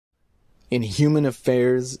In human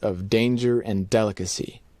affairs of danger and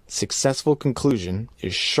delicacy, successful conclusion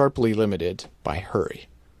is sharply limited by hurry.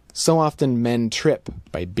 So often men trip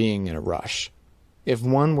by being in a rush. If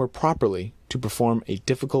one were properly to perform a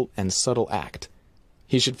difficult and subtle act,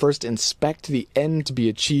 he should first inspect the end to be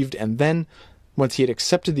achieved, and then, once he had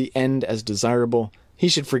accepted the end as desirable, he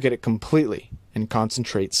should forget it completely and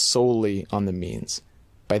concentrate solely on the means.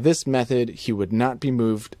 By this method, he would not be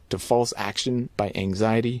moved to false action by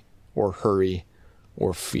anxiety or hurry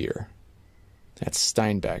or fear. That's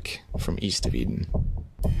Steinbeck from East of Eden.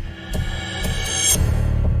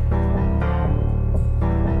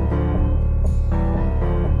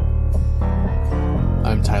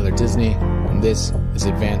 I'm Tyler Disney, and this is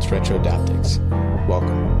Advanced Retrodaptics.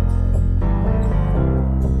 Welcome.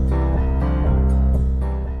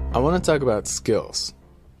 I want to talk about skills.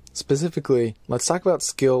 Specifically, let's talk about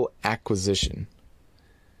skill acquisition.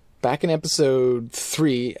 Back in episode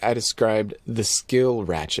 3, I described the skill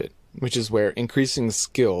ratchet, which is where increasing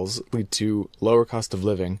skills lead to lower cost of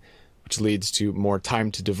living, which leads to more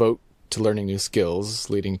time to devote to learning new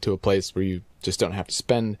skills, leading to a place where you just don't have to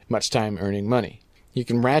spend much time earning money. You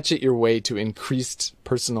can ratchet your way to increased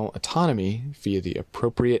personal autonomy via the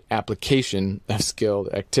appropriate application of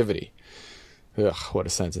skilled activity. Ugh, what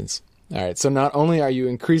a sentence. Alright, so not only are you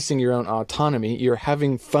increasing your own autonomy, you're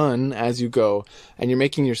having fun as you go, and you're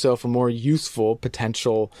making yourself a more useful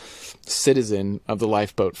potential citizen of the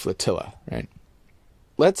lifeboat flotilla, right?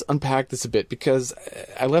 Let's unpack this a bit, because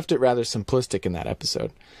I left it rather simplistic in that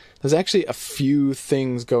episode. There's actually a few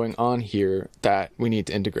things going on here that we need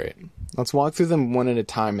to integrate. Let's walk through them one at a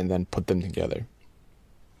time and then put them together.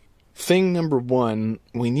 Thing number 1,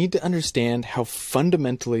 we need to understand how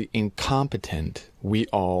fundamentally incompetent we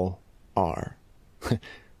all are.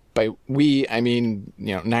 By we, I mean,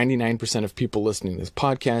 99% of people listening to this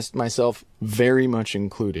podcast, myself very much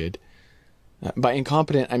included. By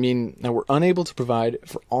incompetent, I mean that we're unable to provide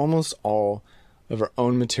for almost all of our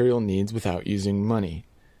own material needs without using money.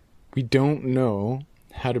 We don't know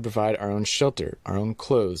how to provide our own shelter, our own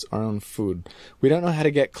clothes, our own food. We don't know how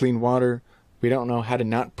to get clean water. We don't know how to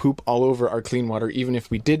not poop all over our clean water, even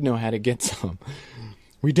if we did know how to get some.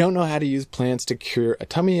 We don't know how to use plants to cure a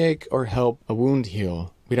tummy ache or help a wound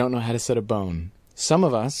heal. We don't know how to set a bone. Some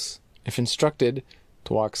of us, if instructed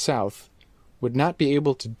to walk south, would not be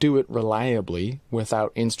able to do it reliably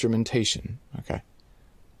without instrumentation. Okay.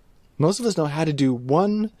 Most of us know how to do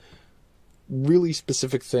one really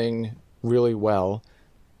specific thing really well,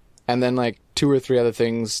 and then like 2 or 3 other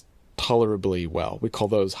things tolerably well. We call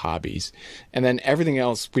those hobbies. And then everything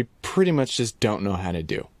else we pretty much just don't know how to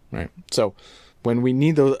do, right? So when we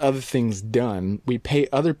need those other things done, we pay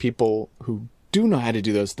other people who do know how to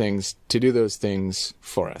do those things to do those things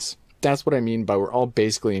for us. That's what I mean by we're all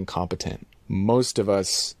basically incompetent. Most of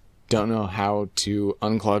us don't know how to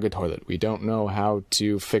unclog a toilet. We don't know how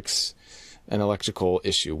to fix an electrical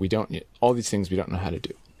issue. All these things we don't know how to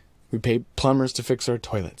do. We pay plumbers to fix our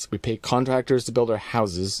toilets. We pay contractors to build our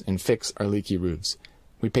houses and fix our leaky roofs.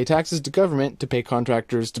 We pay taxes to government to pay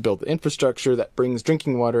contractors to build the infrastructure that brings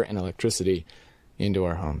drinking water and electricity into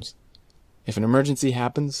our homes. If an emergency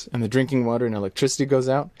happens and the drinking water and electricity goes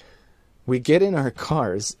out, we get in our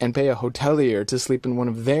cars and pay a hotelier to sleep in one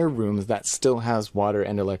of their rooms that still has water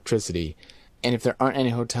and electricity. And if there aren't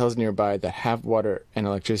any hotels nearby that have water and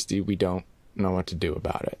electricity, we don't know what to do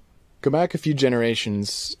about it. Go back a few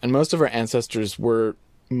generations, and most of our ancestors were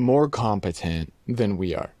more competent than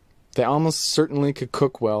we are. They almost certainly could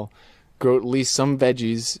cook well, grow at least some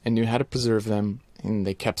veggies, and knew how to preserve them, and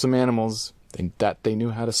they kept some animals that they knew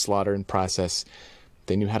how to slaughter and process.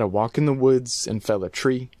 They knew how to walk in the woods and fell a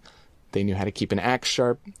tree. They knew how to keep an axe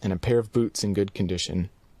sharp and a pair of boots in good condition.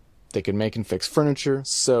 They could make and fix furniture,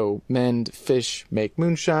 sew, mend, fish, make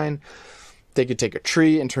moonshine. They could take a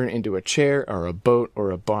tree and turn it into a chair or a boat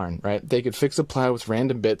or a barn, right? They could fix a plow with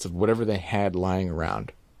random bits of whatever they had lying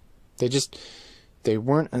around. They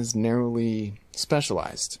weren't as narrowly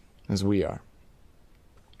specialized as we are.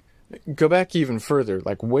 Go back even further,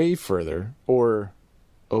 like way further, or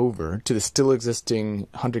over, to the still existing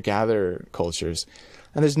hunter-gatherer cultures,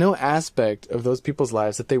 and there's no aspect of those people's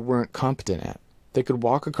lives that they weren't competent at. They could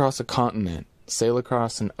walk across a continent, sail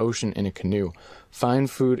across an ocean in a canoe, find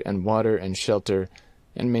food and water and shelter,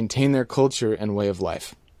 and maintain their culture and way of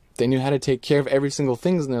life. They knew how to take care of every single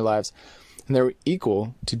thing in their lives, and they were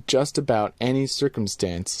equal to just about any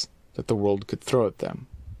circumstance that the world could throw at them,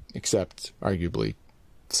 except, arguably,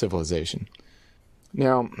 civilization.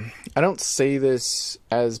 Now, I don't say this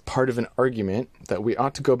as part of an argument that we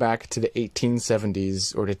ought to go back to the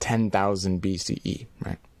 1870s or to 10,000 BCE,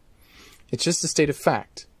 right? It's just a state of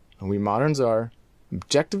fact. And we moderns are,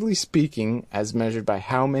 objectively speaking, as measured by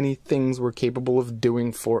how many things we're capable of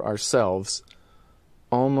doing for ourselves,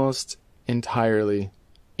 almost entirely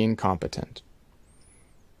incompetent.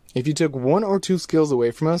 If you took one or two skills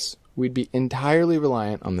away from us, we'd be entirely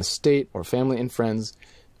reliant on the state or family and friends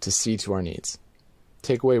to see to our needs.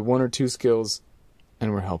 Take away one or two skills,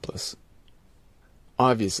 and we're helpless.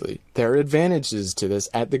 Obviously, there are advantages to this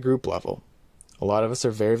at the group level. A lot of us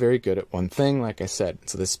are very, very good at one thing, like I said.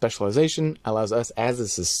 So this specialization allows us as a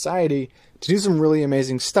society to do some really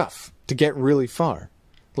amazing stuff, to get really far.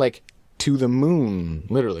 Like, to the moon,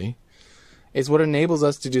 literally. It's what enables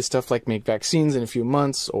us to do stuff like make vaccines in a few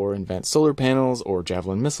months, or invent solar panels, or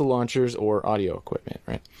javelin missile launchers, or audio equipment,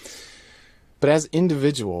 right? But as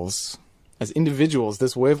individuals,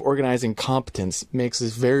 this way of organizing competence makes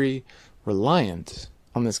us very reliant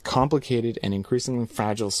on this complicated and increasingly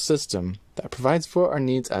fragile system that provides for our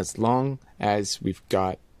needs as long as we've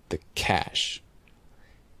got the cash.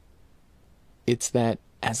 It's that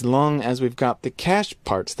as long as we've got the cash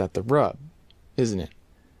part's that the rub, isn't it?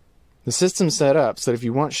 The system's set up so that if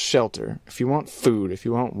you want shelter, if you want food, if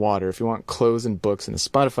you want water, if you want clothes and books and a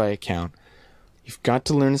Spotify account, you've got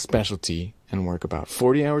to learn a specialty and work about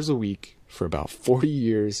 40 hours a week for about 40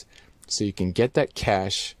 years so you can get that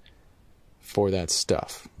cash for that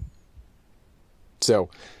stuff. So,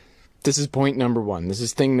 this is point number one. This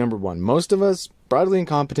is thing number one. Most of us, broadly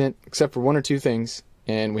incompetent, except for one or two things,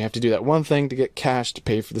 and we have to do that one thing to get cash to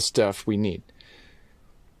pay for the stuff we need.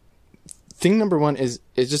 Thing number one is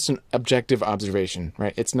just an objective observation,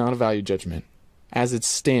 right? It's not a value judgment. As it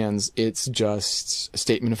stands, it's just a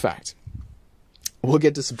statement of fact. We'll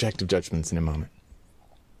get to subjective judgments in a moment.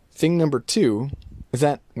 Thing number two is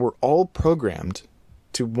that we're all programmed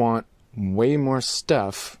to want way more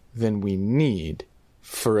stuff than we need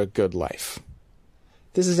for a good life.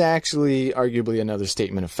 This is actually arguably another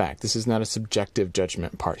statement of fact. This is not a subjective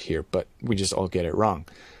judgment part here, but we just all get it wrong.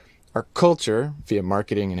 Our culture, via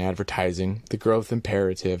marketing and advertising, the growth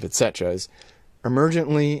imperative, etc., is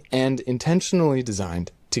emergently and intentionally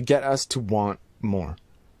designed to get us to want more.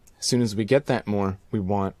 As soon as we get that more, we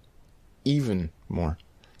want even more.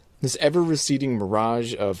 This ever-receding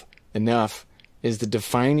mirage of enough is the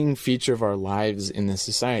defining feature of our lives in this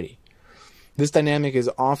society. This dynamic is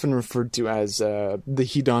often referred to as the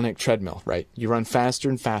hedonic treadmill, right? You run faster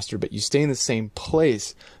and faster, but you stay in the same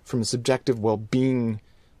place from a subjective well-being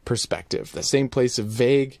perspective, the same place of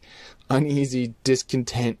vague, uneasy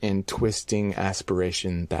discontent and twisting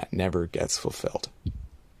aspiration that never gets fulfilled.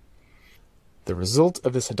 The result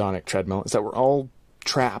of this hedonic treadmill is that we're all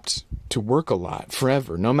trapped to work a lot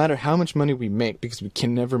forever, no matter how much money we make, because we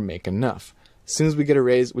can never make enough. As soon as we get a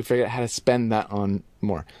raise, we figure out how to spend that on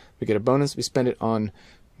more. We get a bonus, we spend it on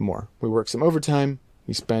more. We work some overtime,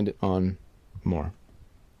 we spend it on more.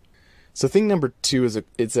 So thing number two is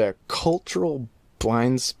it's a cultural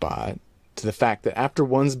blind spot to the fact that after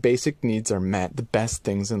one's basic needs are met, the best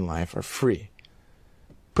things in life are free.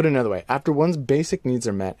 Put another way, after one's basic needs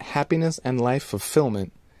are met, happiness and life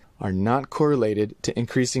fulfillment are not correlated to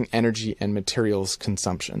increasing energy and materials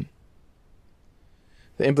consumption.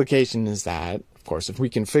 The implication is that, of course, if we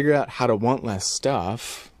can figure out how to want less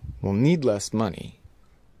stuff, we'll need less money.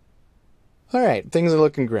 Alright, things are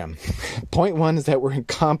looking grim. Point one is that we're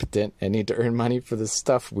incompetent and need to earn money for the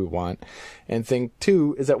stuff we want. And thing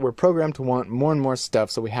two is that we're programmed to want more and more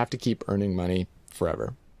stuff, so we have to keep earning money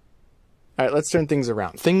forever. Alright, let's turn things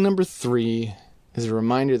around. Thing number three is a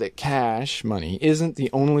reminder that cash, money, isn't the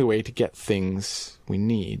only way to get things we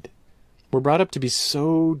need. We're brought up to be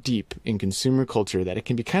so deep in consumer culture that it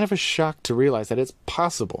can be kind of a shock to realize that it's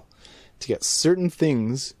possible to get certain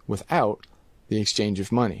things without the exchange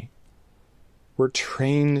of money. We're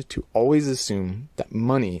trained to always assume that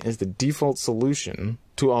money is the default solution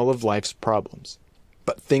to all of life's problems.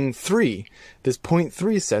 But thing three, this point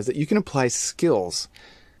three, says that you can apply skills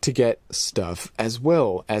to get stuff as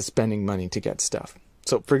well as spending money to get stuff.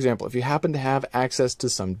 So, for example, if you happen to have access to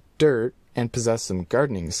some dirt and possess some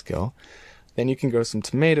gardening skill, then you can grow some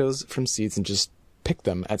tomatoes from seeds and just pick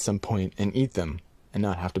them at some point and eat them and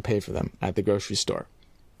not have to pay for them at the grocery store.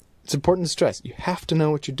 It's important to stress, you have to know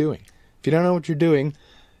what you're doing. If you don't know what you're doing,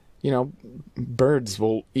 birds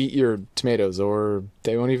will eat your tomatoes, or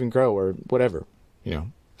they won't even grow, or whatever,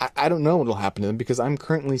 I don't know what will happen to them because I'm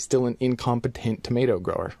currently still an incompetent tomato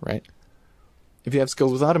grower, right? If you have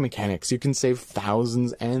skills with auto mechanics, you can save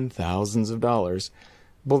thousands and thousands of dollars,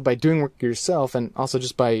 both by doing work yourself and also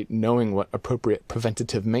just by knowing what appropriate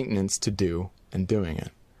preventative maintenance to do and doing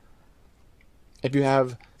it. If you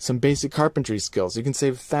have some basic carpentry skills, you can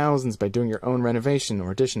save thousands by doing your own renovation or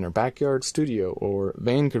addition or backyard studio or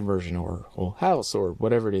van conversion or whole house or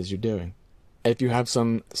whatever it is you're doing. If you have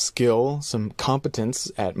some skill, some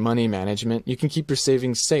competence at money management, you can keep your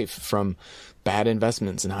savings safe from bad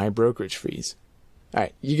investments and high brokerage fees. All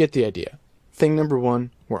right, you get the idea. Thing number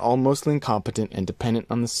one, we're all mostly incompetent and dependent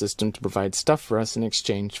on the system to provide stuff for us in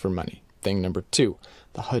exchange for money. Thing number two,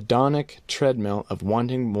 the hedonic treadmill of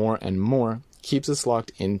wanting more and more keeps us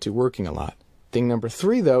locked into working a lot. Thing number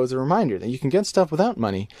three, though, is a reminder that you can get stuff without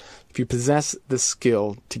money if you possess the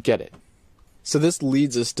skill to get it. So this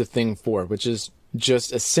leads us to thing four, which is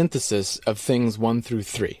just a synthesis of things 1 through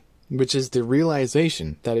 3, which is the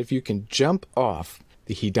realization that if you can jump off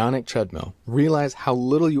the hedonic treadmill, realize how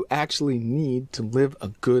little you actually need to live a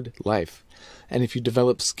good life. And if you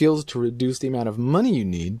develop skills to reduce the amount of money you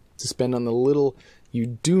need to spend on the little you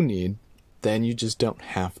do need, then you just don't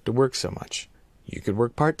have to work so much. You could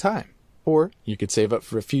work part-time, or you could save up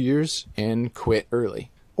for a few years and quit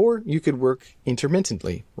early. Or you could work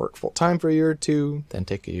intermittently, work full-time for a year or two, then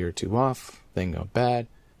take a year or two off, then go bad,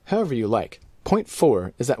 however you like. Point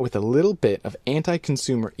 4 is that with a little bit of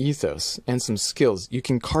anti-consumer ethos and some skills, you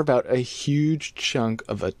can carve out a huge chunk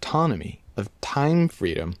of autonomy, of time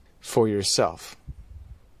freedom for yourself.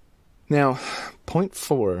 Now, point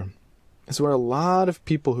 4 is where a lot of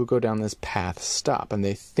people who go down this path stop, and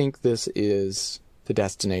they think this is the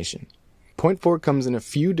destination. Point 4 comes in a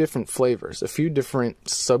few different flavors, a few different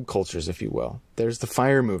subcultures, if you will. There's the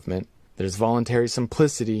FIRE movement, there's voluntary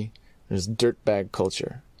simplicity, there's dirtbag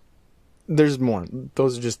culture. There's more.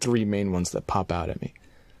 Those are just 3 main ones that pop out at me.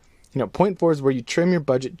 Point 4 is where you trim your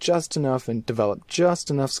budget just enough and develop just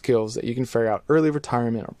enough skills that you can figure out early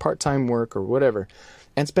retirement or part-time work or whatever,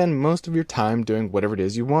 and spend most of your time doing whatever it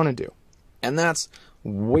is you want to do. And that's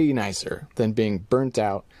way nicer than being burnt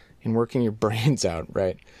out and working your brains out,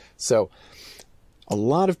 right? So a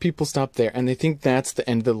lot of people stop there and they think that's the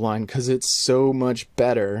end of the line because it's so much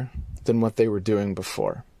better than what they were doing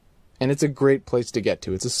before. And it's a great place to get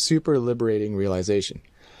to. It's a super liberating realization.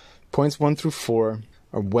 Points 1 through 4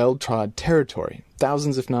 are well-trod territory.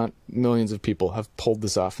 Thousands, if not millions of people have pulled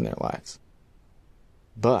this off in their lives.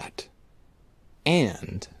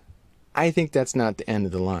 And I think that's not the end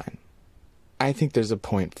of the line. I think there's a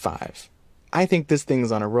point 5. I think this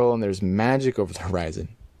thing's on a roll and there's magic over the horizon.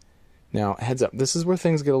 Now, heads up, this is where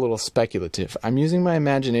things get a little speculative. I'm using my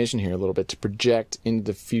imagination here a little bit to project into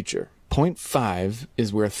the future. Point 5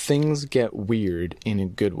 is where things get weird in a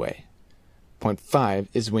good way. Point 5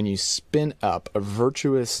 is when you spin up a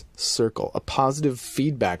virtuous circle, a positive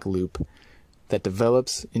feedback loop that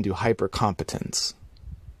develops into hypercompetence.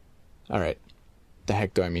 All right, the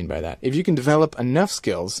heck do I mean by that? If you can develop enough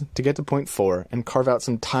skills to get to point 4 and carve out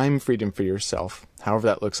some time freedom for yourself, however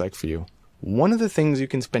that looks like for you, one of the things you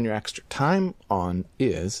can spend your extra time on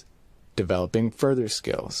is developing further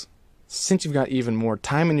skills. Since you've got even more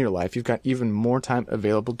time in your life, you've got even more time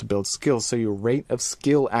available to build skills, so your rate of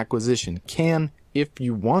skill acquisition can, if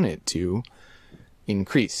you want it to,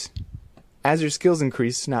 increase. As your skills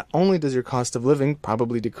increase, not only does your cost of living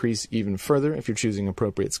probably decrease even further if you're choosing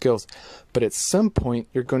appropriate skills, but at some point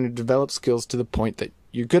you're going to develop skills to the point that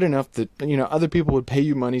you're good enough that, other people would pay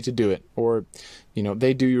you money to do it, or,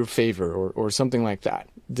 they do you a favor, or something like that.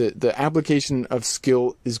 The application of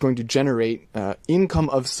skill is going to generate income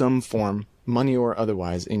of some form, money or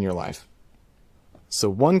otherwise, in your life. So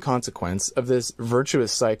one consequence of this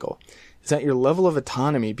virtuous cycle is that your level of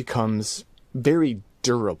autonomy becomes very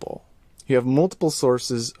durable. You have multiple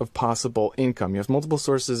sources of possible income. You have multiple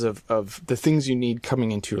sources of the things you need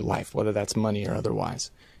coming into your life, whether that's money or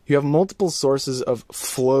otherwise. You have multiple sources of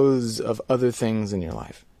flows of other things in your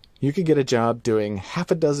life. You could get a job doing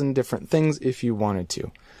half a dozen different things if you wanted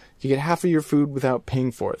to. You get half of your food without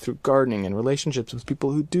paying for it through gardening and relationships with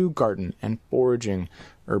people who do garden and foraging,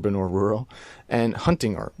 urban or rural, and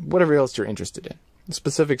hunting or whatever else you're interested in. The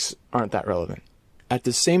specifics aren't that relevant. At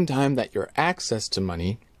the same time that your access to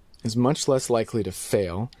money is much less likely to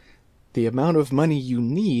fail, the amount of money you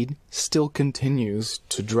need still continues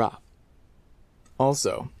to drop.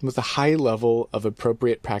 Also, with a high level of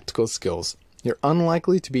appropriate practical skills, you're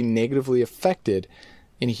unlikely to be negatively affected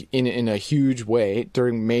in a huge way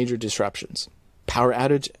during major disruptions. Power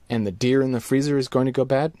outage and the deer in the freezer is going to go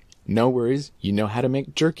bad? No worries, you know how to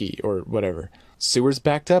make jerky or whatever. Sewer's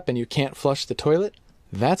backed up and you can't flush the toilet?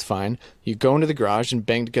 That's fine. You go into the garage and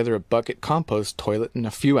bang together a bucket compost toilet in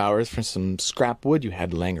a few hours from some scrap wood you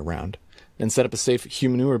had laying around, then set up a safe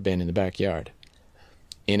humanure bin in the backyard.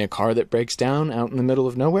 In a car that breaks down out in the middle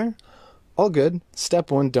of nowhere? All good.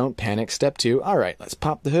 Step 1, don't panic. Step 2, all right, let's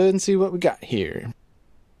pop the hood and see what we got here.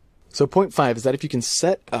 So point 5 is that if you can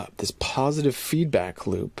set up this positive feedback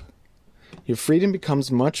loop, your freedom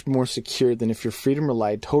becomes much more secure than if your freedom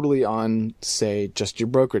relied totally on, say, just your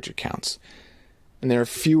brokerage accounts. And there are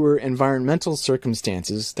fewer environmental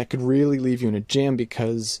circumstances that could really leave you in a jam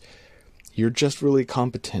because you're just really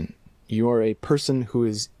competent. You are a person who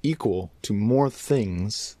is equal to more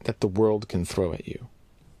things that the world can throw at you.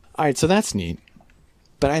 Alright, so that's neat.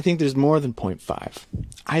 But I think there's more than 0.5.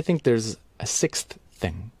 I think there's a sixth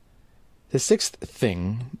thing. The sixth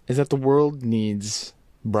thing is that the world needs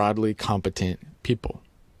broadly competent people.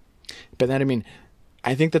 By that I mean,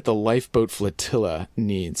 I think that the lifeboat flotilla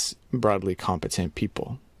needs broadly competent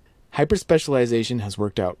people. Hyperspecialization has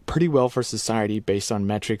worked out pretty well for society based on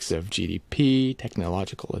metrics of GDP,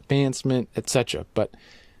 technological advancement, etc. But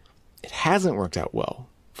it hasn't worked out well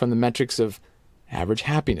from the metrics of average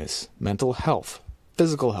happiness, mental health,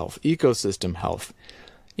 physical health, ecosystem health,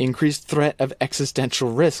 increased threat of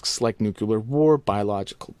existential risks like nuclear war,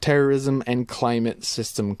 biological terrorism, and climate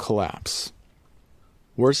system collapse.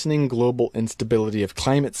 Worsening global instability of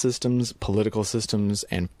climate systems, political systems,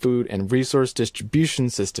 and food and resource distribution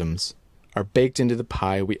systems are baked into the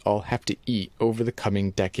pie we all have to eat over the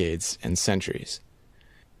coming decades and centuries.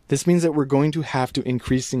 This means that we're going to have to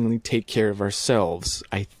increasingly take care of ourselves,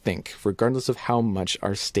 I think, regardless of how much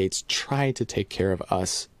our states try to take care of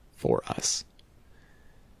us for us.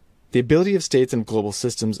 The ability of states and global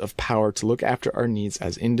systems of power to look after our needs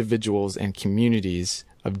as individuals and communities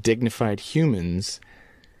of dignified humans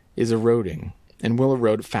is eroding, and will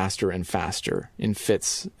erode faster and faster in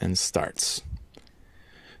fits and starts.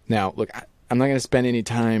 Now, look, I'm not going to spend any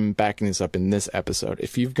time backing this up in this episode.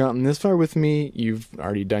 If you've gotten this far with me, you've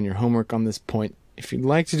already done your homework on this point. If you'd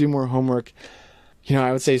like to do more homework,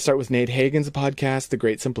 I would say start with Nate Hagen's podcast, The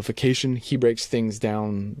Great Simplification. He breaks things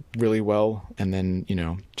down really well, and then,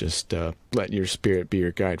 just let your spirit be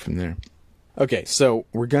your guide from there. Okay, so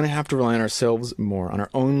we're going to have to rely on ourselves more, on our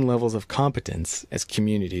own levels of competence as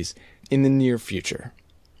communities in the near future.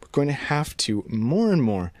 We're going to have to, more and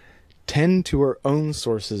more, tend to our own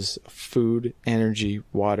sources of food, energy,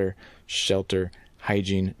 water, shelter,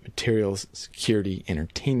 hygiene, materials, security,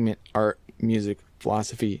 entertainment, art, music,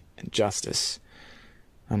 philosophy, and justice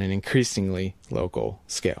on an increasingly local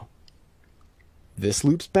scale. This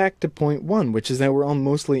loops back to point 1, which is that we're all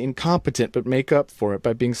mostly incompetent but make up for it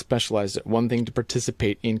by being specialized at one thing to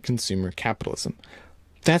participate in consumer capitalism.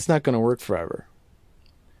 That's not going to work forever.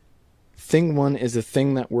 Thing 1 is a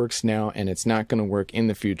thing that works now and it's not going to work in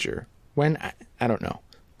the future. When? I don't know.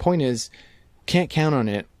 Point is, can't count on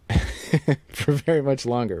it for very much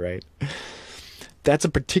longer, right? That's a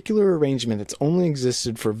particular arrangement that's only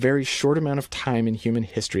existed for a very short amount of time in human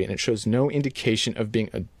history, and it shows no indication of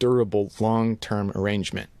being a durable, long-term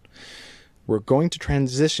arrangement. We're going to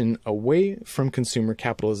transition away from consumer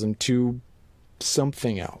capitalism to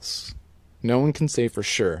something else. No one can say for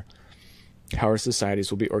sure how our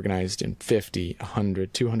societies will be organized in 50,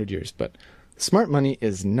 100, 200 years, but smart money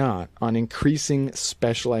is not on increasing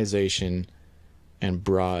specialization and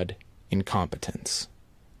broad incompetence.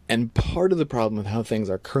 And part of the problem with how things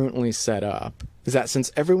are currently set up is that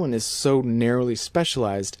since everyone is so narrowly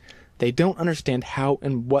specialized, they don't understand how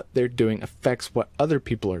and what they're doing affects what other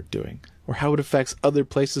people are doing, or how it affects other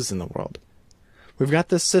places in the world. We've got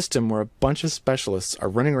this system where a bunch of specialists are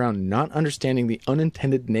running around not understanding the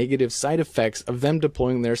unintended negative side effects of them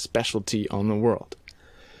deploying their specialty on the world.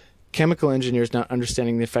 Chemical engineers not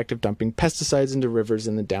understanding the effect of dumping pesticides into rivers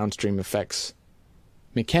and the downstream effects.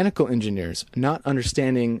 Mechanical engineers not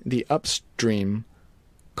understanding the upstream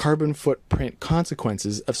carbon footprint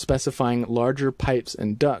consequences of specifying larger pipes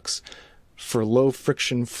and ducts for low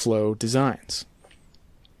friction flow designs.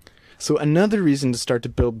 So another reason to start to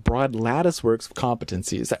build broad lattice works of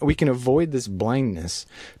competency is that we can avoid this blindness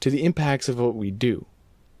to the impacts of what we do.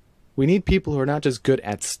 We need people who are not just good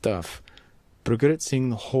at stuff, but are good at seeing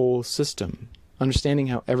the whole system, understanding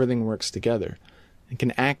how everything works together, and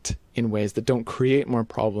can act in ways that don't create more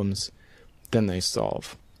problems than they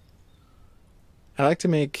solve. I'd like to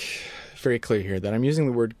make very clear here that I'm using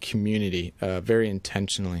the word community very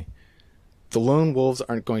intentionally. The lone wolves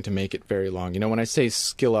aren't going to make it very long. When I say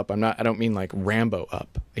skill up, I don't mean like Rambo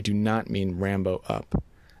up. I do not mean Rambo up.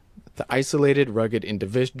 The isolated, rugged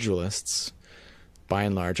individualists, by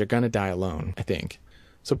and large, are going to die alone, I think.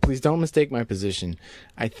 So please don't mistake my position.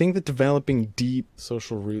 I think that developing deep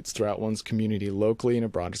social roots throughout one's community locally and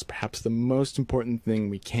abroad is perhaps the most important thing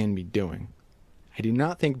we can be doing. I do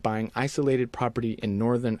not think buying isolated property in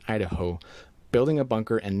northern Idaho, building a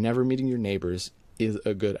bunker, and never meeting your neighbors is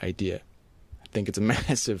a good idea. I think it's a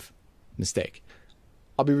massive mistake.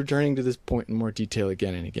 I'll be returning to this point in more detail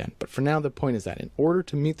again and again, but for now the point is that in order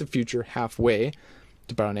to meet the future halfway,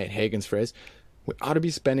 to borrow Nate Hagen's phrase, we ought to be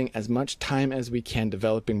spending as much time as we can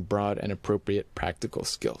developing broad and appropriate practical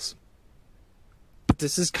skills. But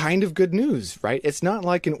this is kind of good news, right? It's not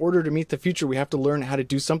like in order to meet the future, we have to learn how to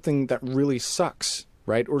do something that really sucks,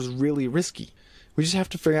 right? Or is really risky. We just have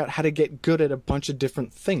to figure out how to get good at a bunch of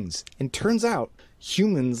different things. And turns out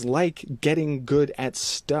humans like getting good at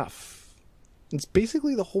stuff. It's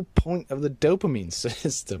basically the whole point of the dopamine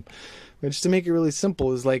system, which, to make it really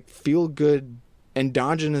simple, is like feel good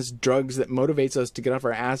endogenous drugs that motivates us to get off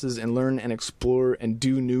our asses and learn and explore and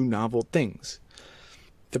do new novel things.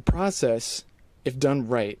 The process, if done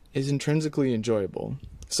right, is intrinsically enjoyable.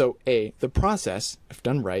 So A, the process, if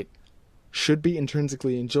done right, should be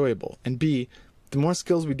intrinsically enjoyable. And B, the more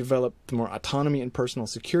skills we develop, the more autonomy and personal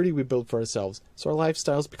security we build for ourselves, so our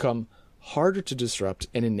lifestyles become harder to disrupt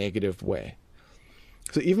in a negative way.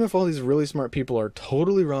 So even if all these really smart people are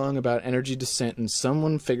totally wrong about energy descent and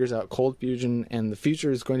someone figures out cold fusion and the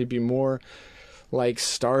future is going to be more like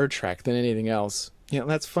Star Trek than anything else,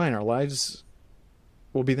 that's fine. Our lives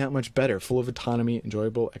will be that much better, full of autonomy,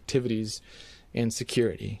 enjoyable activities, and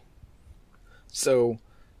security. So,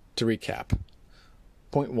 to recap.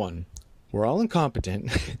 Point 1. We're all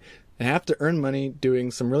incompetent and have to earn money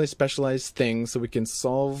doing some really specialized things so we can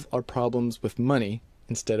solve our problems with money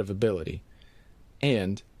instead of ability.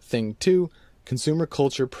 And thing 2, consumer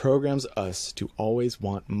culture programs us to always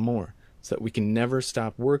want more, so that we can never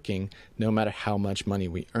stop working no matter how much money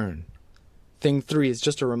we earn. Thing 3 is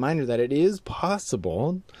just a reminder that it is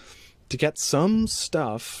possible to get some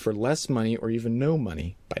stuff for less money or even no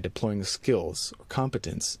money by deploying skills or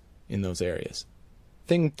competence in those areas.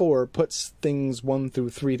 Thing 4 puts things 1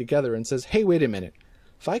 through 3 together and says, hey, wait a minute.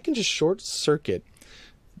 If I can just short circuit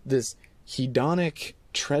this hedonic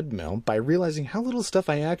treadmill by realizing how little stuff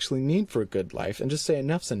I actually need for a good life and just say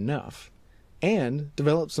enough's enough, and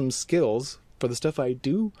develop some skills for the stuff I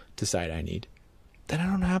do decide I need, then I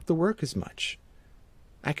don't have to work as much.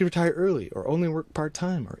 I could retire early or only work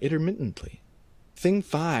part-time or intermittently. Thing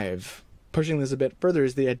 5, pushing this a bit further,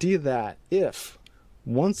 is the idea that if,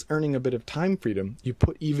 once earning a bit of time freedom, you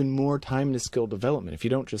put even more time into skill development, if you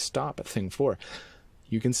don't just stop at thing 4,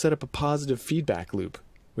 you can set up a positive feedback loop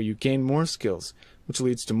where you gain more skills, which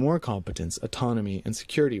leads to more competence, autonomy, and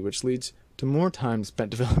security, which leads to more time spent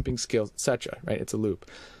developing skills, etc. Right? It's a loop.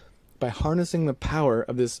 By harnessing the power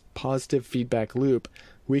of this positive feedback loop,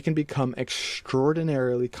 we can become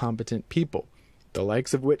extraordinarily competent people, the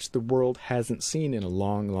likes of which the world hasn't seen in a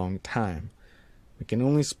long, long time. We can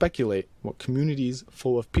only speculate what communities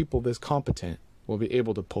full of people this competent will be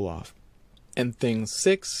able to pull off. And thing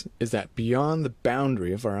 6 is that beyond the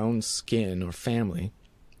boundary of our own skin or family,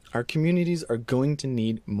 our communities are going to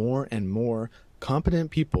need more and more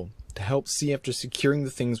competent people to help see after securing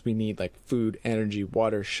the things we need, like food, energy,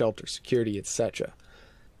 water, shelter, security, etc.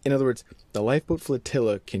 In other words, the lifeboat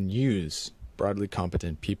flotilla can use broadly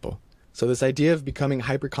competent people. So this idea of becoming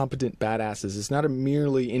hypercompetent badasses is not a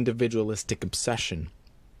merely individualistic obsession.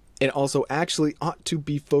 It also actually ought to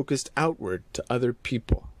be focused outward to other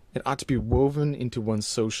people. It ought to be woven into one's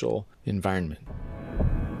social environment.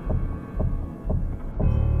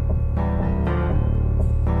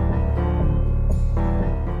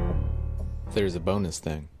 There's a bonus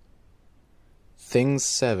thing. Thing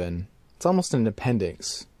 7, it's almost an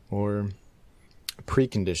appendix, or a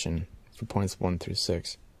precondition for points 1 through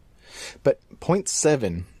 6. But point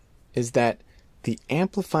 7 is that the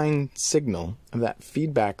amplifying signal of that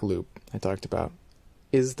feedback loop I talked about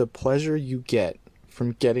is the pleasure you get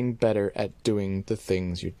from getting better at doing the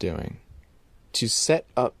things you're doing. To set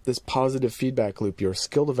up this positive feedback loop, your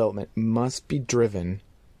skill development must be driven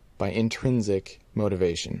by intrinsic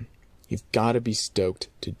motivation. You've got to be stoked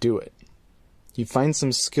to do it. You find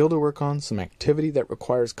some skill to work on, some activity that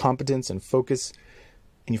requires competence and focus,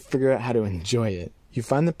 and you figure out how to enjoy it. You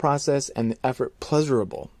find the process and the effort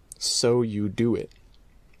pleasurable, so you do it.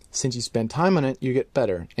 Since you spend time on it, you get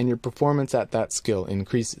better, and your performance at that skill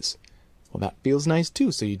increases. Well, that feels nice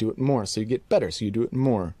too, so you do it more, so you get better, so you do it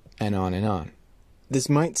more, and on and on. This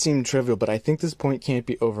might seem trivial, but I think this point can't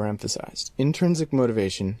be overemphasized. Intrinsic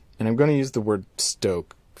motivation, and I'm going to use the word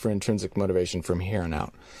stoke for intrinsic motivation from here on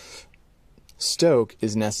out. Stoke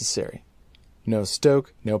is necessary. No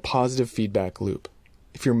stoke, no positive feedback loop.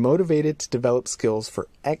 If you're motivated to develop skills for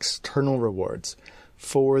external rewards,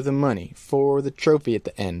 for the money, for the trophy at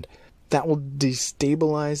the end, that will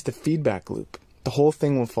destabilize the feedback loop. The whole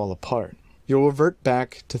thing will fall apart. You'll revert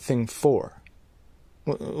back to thing 4,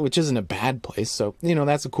 which isn't a bad place, so,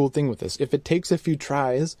 that's a cool thing with this. If it takes a few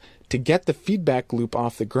tries to get the feedback loop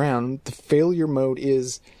off the ground, the failure mode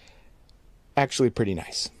is actually pretty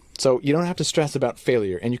nice. So you don't have to stress about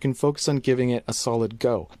failure, and you can focus on giving it a solid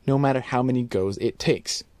go, no matter how many goes it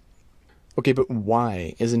takes. Okay, but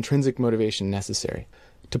why is intrinsic motivation necessary?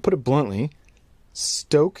 To put it bluntly,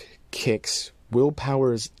 Stoke kicks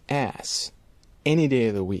willpower's ass any day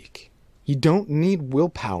of the week. You don't need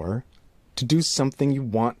willpower to do something you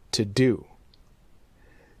want to do.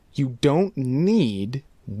 You don't need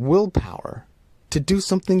willpower to do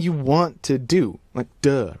something you want to do. Like,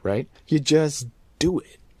 duh, right? You just do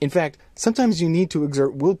it. In fact, sometimes you need to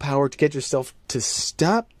exert willpower to get yourself to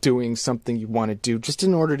stop doing something you want to do just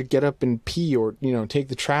in order to get up and pee or, take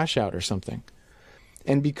the trash out or something.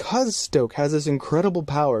 And because Stoke has this incredible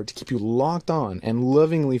power to keep you locked on and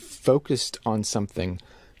lovingly focused on something,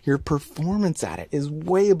 your performance at it is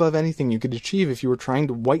way above anything you could achieve if you were trying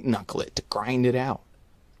to white-knuckle it, to grind it out.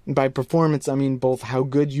 And by performance, I mean both how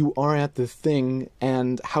good you are at the thing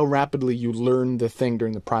and how rapidly you learn the thing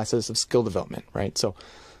during the process of skill development, right? So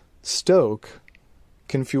Stoke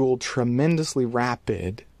can fuel tremendously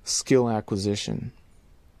rapid skill acquisition.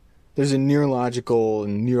 There's a neurological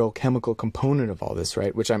and neurochemical component of all this,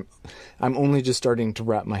 right? Which I'm only just starting to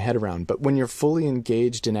wrap my head around. But when you're fully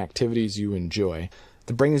engaged in activities you enjoy,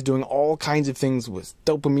 the brain is doing all kinds of things with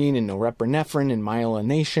dopamine and norepinephrine and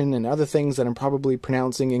myelination and other things that I'm probably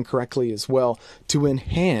pronouncing incorrectly as well to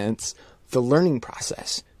enhance the learning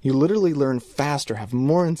process. You literally learn faster, have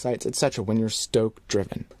more insights, etc. when you're Stoke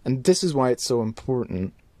driven. And this is why it's so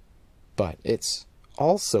important. But it's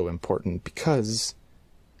also important because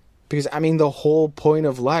the whole point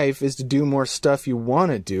of life is to do more stuff you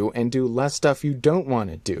want to do and do less stuff you don't want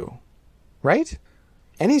to do. Right?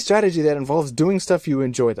 Any strategy that involves doing stuff you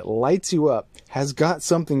enjoy, that lights you up, has got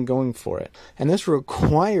something going for it. And this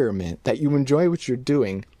requirement that you enjoy what you're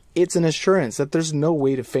doing, it's an assurance that there's no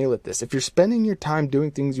way to fail at this. If you're spending your time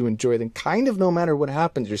doing things you enjoy, then kind of no matter what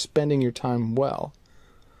happens, you're spending your time well.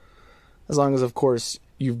 As long as, of course,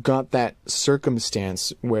 you've got that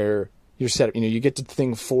circumstance where you're set up, you get to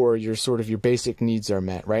thing 4, your basic needs are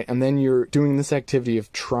met, right? And then you're doing this activity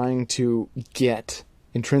of trying to get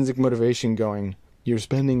intrinsic motivation going. You're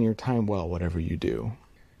spending your time well, whatever you do.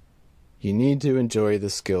 You need to enjoy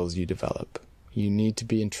the skills you develop. You need to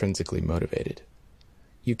be intrinsically motivated.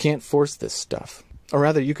 You can't force this stuff. Or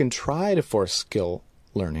rather, you can try to force skill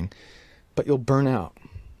learning, but you'll burn out,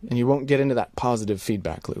 and you won't get into that positive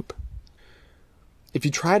feedback loop. If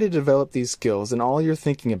you try to develop these skills and all you're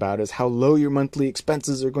thinking about is how low your monthly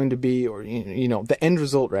expenses are going to be, or, the end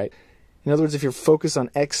result, right? In other words, if you're focused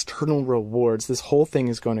on external rewards, this whole thing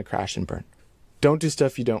is going to crash and burn. Don't do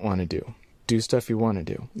stuff you don't want to do. Do stuff you want to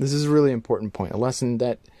do. This is a really important point. A lesson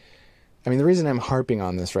that, the reason I'm harping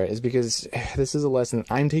on this, right, is because this is a lesson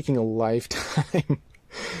that I'm taking a lifetime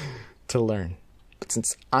to learn. But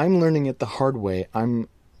since I'm learning it the hard way, I'm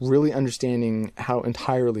really understanding how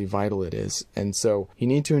entirely vital it is. And so you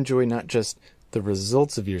need to enjoy not just the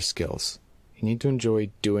results of your skills. You need to enjoy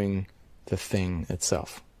doing the thing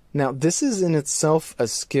itself. Now, this is in itself a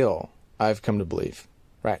skill, I've come to believe.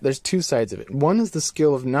 Right, there's two sides of it. One is the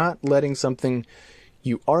skill of not letting something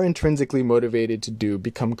you are intrinsically motivated to do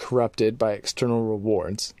become corrupted by external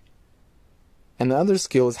rewards. And the other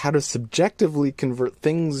skill is how to subjectively convert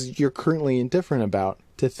things you're currently indifferent about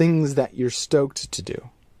to things that you're stoked to do.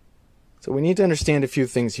 So we need to understand a few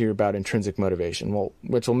things here about intrinsic motivation,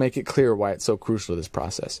 which will make it clear why it's so crucial to this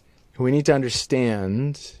process. We need to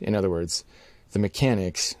understand, in other words, the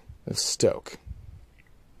mechanics of Stoke.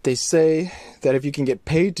 They say that if you can get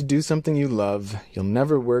paid to do something you love, you'll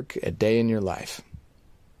never work a day in your life.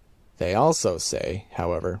 They also say,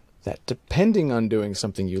 however, that depending on doing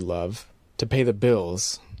something you love to pay the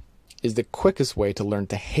bills is the quickest way to learn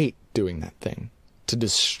to hate doing that thing, to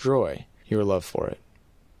destroy your love for it.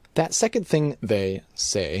 That second thing they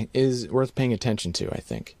say is worth paying attention to, I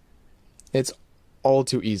think. It's all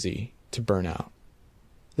too easy to burn out.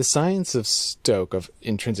 The science of Stoke, of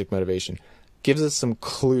intrinsic motivation, gives us some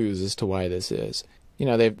clues as to why this is.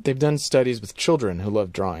 They've done studies with children who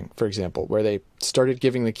love drawing, for example, where they started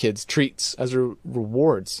giving the kids treats as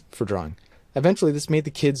rewards for drawing. Eventually, this made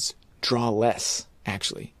the kids draw less,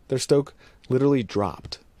 actually. Their Stoke literally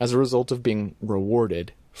dropped as a result of being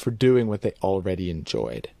rewarded for doing what they already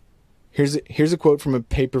enjoyed. Here's a quote from a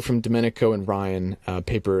paper from Domenico and Ryan, a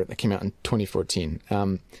paper that came out in 2014.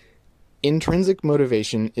 Intrinsic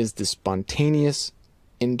motivation is the spontaneous,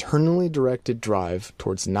 internally directed drive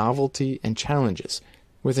towards novelty and challenges,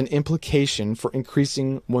 with an implication for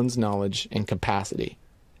increasing one's knowledge and capacity.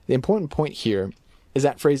 The important point here is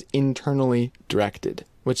that phrase internally directed,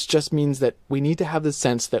 which just means that we need to have the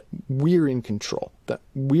sense that we're in control, that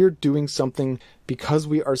we're doing something because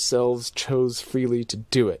we ourselves chose freely to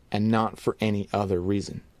do it and not for any other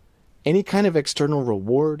reason. Any kind of external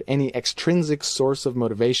reward, any extrinsic source of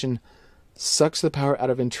motivation, sucks the power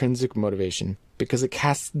out of intrinsic motivation because it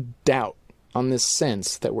casts doubt on this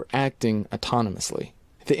sense that we're acting autonomously.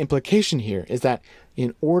 The implication here is that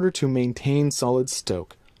in order to maintain solid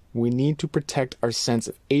stoke, we need to protect our sense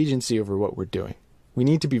of agency over what we're doing. We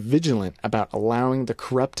need to be vigilant about allowing the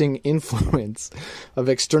corrupting influence of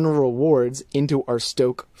external rewards into our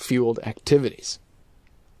stoke-fueled activities.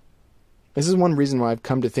 This is one reason why I've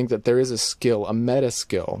come to think that there is a skill, a meta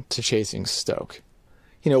skill, to chasing stoke.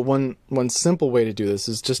 One simple way to do this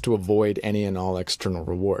is just to avoid any and all external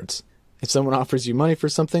rewards. If someone offers you money for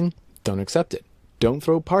something, don't accept it. Don't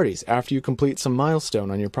throw parties after you complete some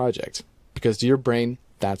milestone on your project, because to your brain,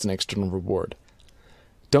 that's an external reward.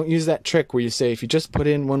 Don't use that trick where you say if you just put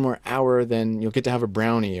in one more hour, then you'll get to have a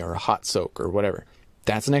brownie or a hot soak or whatever.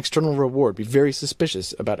 That's an external reward. Be very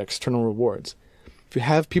suspicious about external rewards. If you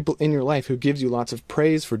have people in your life who gives you lots of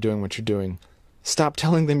praise for doing what you're doing, stop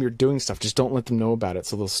telling them you're doing stuff. Just don't let them know about it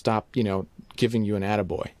so they'll stop, giving you an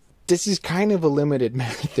attaboy. This is kind of a limited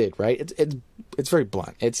method, right? It's very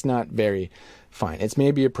blunt. It's not very fine. It's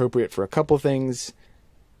maybe appropriate for a couple things,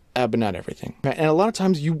 but not everything. And a lot of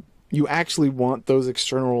times you actually want those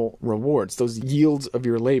external rewards, those yields of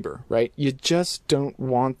your labor, right? You just don't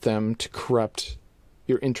want them to corrupt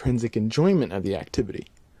your intrinsic enjoyment of the activity.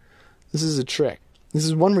 This is a trick. This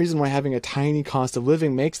is one reason why having a tiny cost of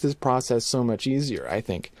living makes this process so much easier, I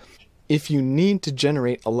think. If you need to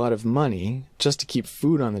generate a lot of money just to keep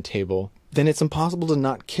food on the table, then it's impossible to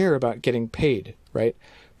not care about getting paid, right?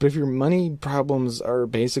 But if your money problems are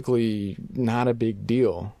basically not a big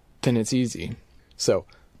deal, then it's easy. So,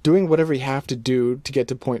 doing whatever you have to do to get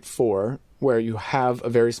to point 4, where you have a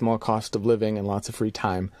very small cost of living and lots of free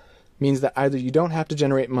time, means that either you don't have to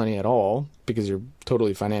generate money at all, because you're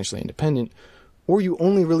totally financially independent, or you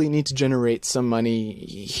only really need to generate some money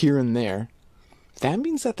here and there. That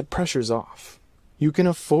means that the pressure's off. You can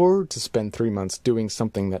afford to spend 3 months doing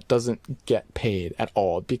something that doesn't get paid at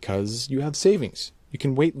all because you have savings. You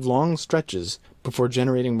can wait long stretches before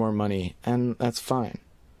generating more money, and that's fine.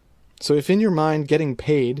 So if in your mind getting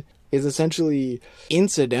paid is essentially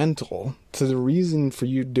incidental to the reason for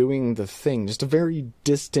you doing the thing, just a very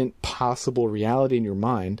distant possible reality in your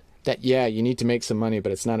mind that, yeah, you need to make some money,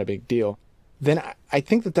 but it's not a big deal, then I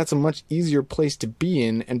think that that's a much easier place to be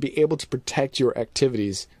in and be able to protect your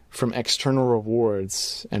activities from external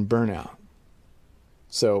rewards and burnout.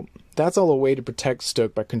 So that's all a way to protect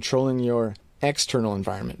stoke, by controlling your external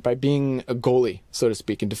environment, by being a goalie, so to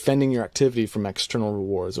speak, and defending your activity from external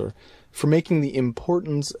rewards, or for making the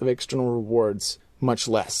importance of external rewards much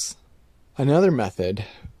less. Another method,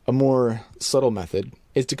 a more subtle method,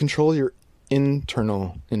 is to control your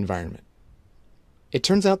internal environment. It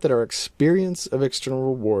turns out that our experience of external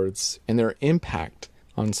rewards and their impact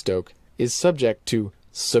on stoke is subject to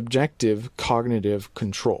subjective cognitive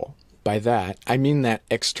control. By that, I mean that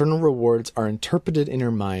external rewards are interpreted in our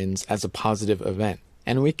minds as a positive event,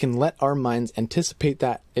 and we can let our minds anticipate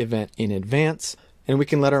that event in advance, and we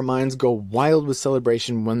can let our minds go wild with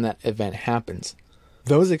celebration when that event happens.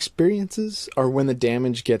 Those experiences are when the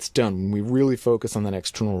damage gets done, when we really focus on that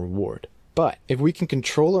external reward. But if we can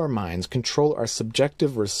control our minds, control our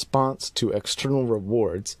subjective response to external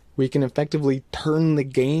rewards, we can effectively turn the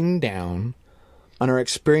gain down on our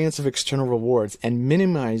experience of external rewards and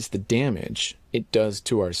minimize the damage it does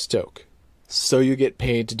to our stoke. So you get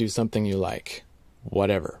paid to do something you like.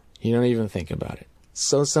 Whatever. You don't even think about it.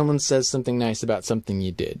 So someone says something nice about something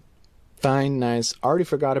you did. Fine, nice, already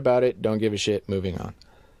forgot about it, don't give a shit, moving on.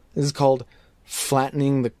 This is called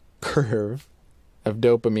flattening the curve of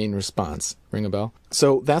dopamine response. Ring a bell?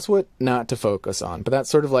 So that's what not to focus on. But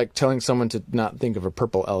that's sort of like telling someone to not think of a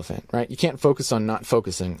purple elephant, right? You can't focus on not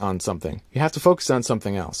focusing on something. You have to focus on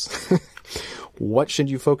something else. What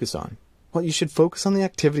should you focus on? Well, you should focus on the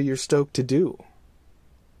activity you're stoked to do.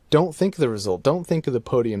 Don't think of the result. Don't think of the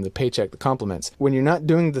podium, the paycheck, the compliments. When you're not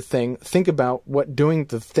doing the thing, think about what doing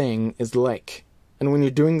the thing is like. And when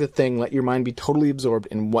you're doing the thing, let your mind be totally absorbed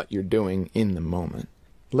in what you're doing in the moment.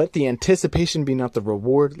 Let the anticipation be not the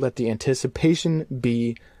reward. Let the anticipation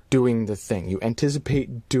be doing the thing. You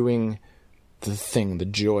anticipate doing the thing, the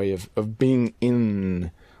joy of being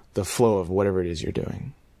in the flow of whatever it is you're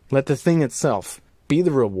doing. Let the thing itself be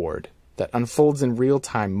the reward that unfolds in real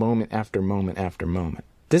time, moment after moment after moment.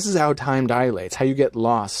 This is how time dilates, how you get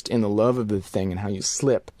lost in the love of the thing and how you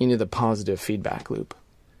slip into the positive feedback loop.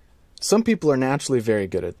 Some people are naturally very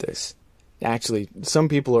good at this. Actually, some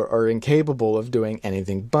people are incapable of doing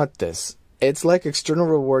anything but this. It's like external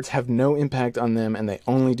rewards have no impact on them and they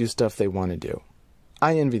only do stuff they want to do.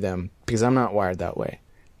 I envy them because I'm not wired that way.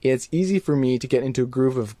 It's easy for me to get into a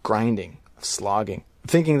groove of grinding, of slogging,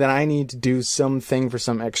 thinking that I need to do something for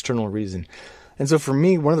some external reason. And so for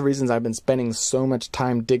me, one of the reasons I've been spending so much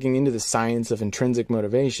time digging into the science of intrinsic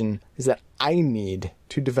motivation is that I need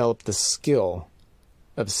to develop the skill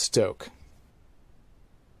of stoke.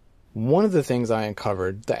 One of the things I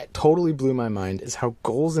uncovered that totally blew my mind is how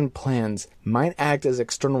goals and plans might act as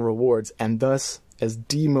external rewards and thus as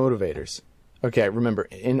demotivators. Okay, remember,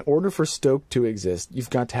 in order for stoke to exist, you've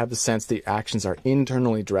got to have the sense that your actions are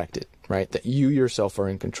internally directed, right? That you yourself are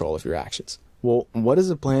in control of your actions. Well, what is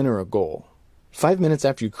a plan or a goal? 5 minutes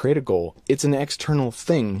after you create a goal, it's an external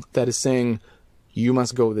thing that is saying, you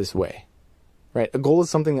must go this way, right? A goal is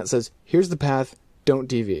something that says, here's the path, don't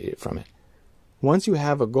deviate from it. Once you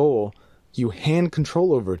have a goal, you hand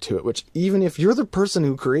control over to it, which even if you're the person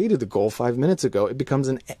who created the goal 5 minutes ago, it becomes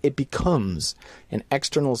an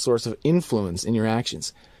external source of influence in your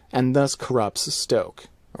actions, and thus corrupts stoke,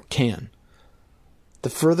 or can. The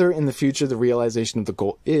further in the future the realization of the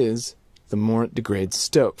goal is, the more it degrades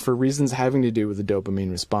stoke, for reasons having to do with the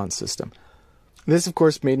dopamine response system. This, of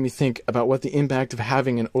course, made me think about what the impact of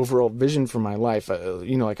having an overall vision for my life,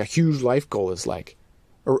 like a huge life goal is like.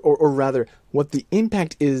 Or rather, what the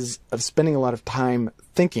impact is of spending a lot of time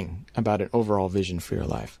thinking about an overall vision for your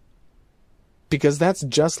life. Because that's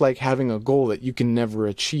just like having a goal that you can never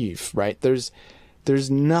achieve, right? There's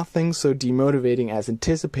nothing so demotivating as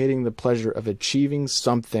anticipating the pleasure of achieving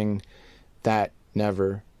something that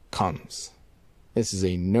never comes. This is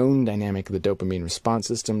a known dynamic of the dopamine response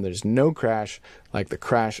system. There's no crash like the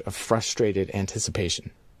crash of frustrated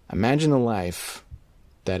anticipation. Imagine a life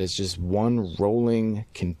that is just one rolling,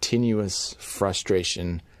 continuous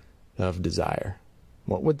frustration of desire.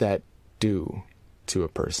 What would that do to a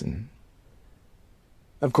person?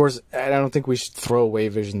 Of course, I don't think we should throw away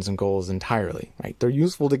visions and goals entirely, right? They're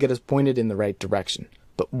useful to get us pointed in the right direction.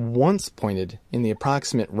 But once pointed in the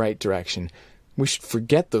approximate right direction, we should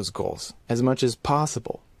forget those goals as much as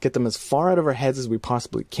possible, get them as far out of our heads as we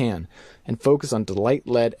possibly can, and focus on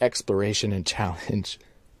delight-led exploration and challenge.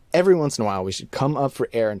 Every once in a while, we should come up for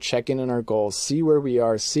air and check in on our goals, see where we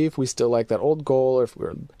are, see if we still like that old goal,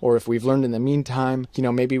 or if we've learned in the meantime,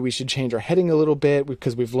 maybe we should change our heading a little bit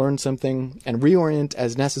because we've learned something, and reorient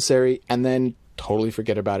as necessary, and then totally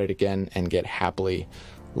forget about it again and get happily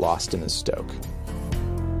lost in the stoke.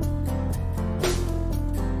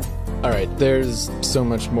 All right, there's so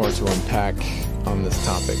much more to unpack on this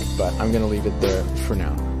topic, but I'm going to leave it there for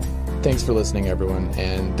now. Thanks for listening, everyone,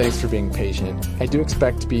 and thanks for being patient. I do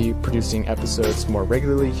expect to be producing episodes more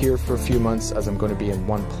regularly here for a few months, as I'm going to be in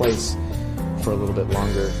one place for a little bit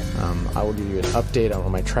longer. I will give you an update on what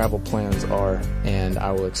my travel plans are, and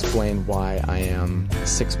I will explain why I am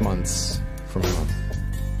 6 months from home.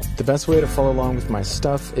 The best way to follow along with my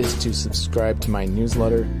stuff is to subscribe to my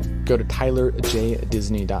newsletter. Go to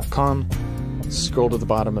tylerjdisney.com, scroll to the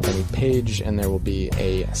bottom of any page, and there will be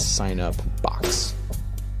a sign-up box.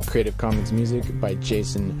 Creative Commons music by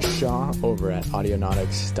Jason Shaw over at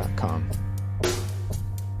audionautics.com.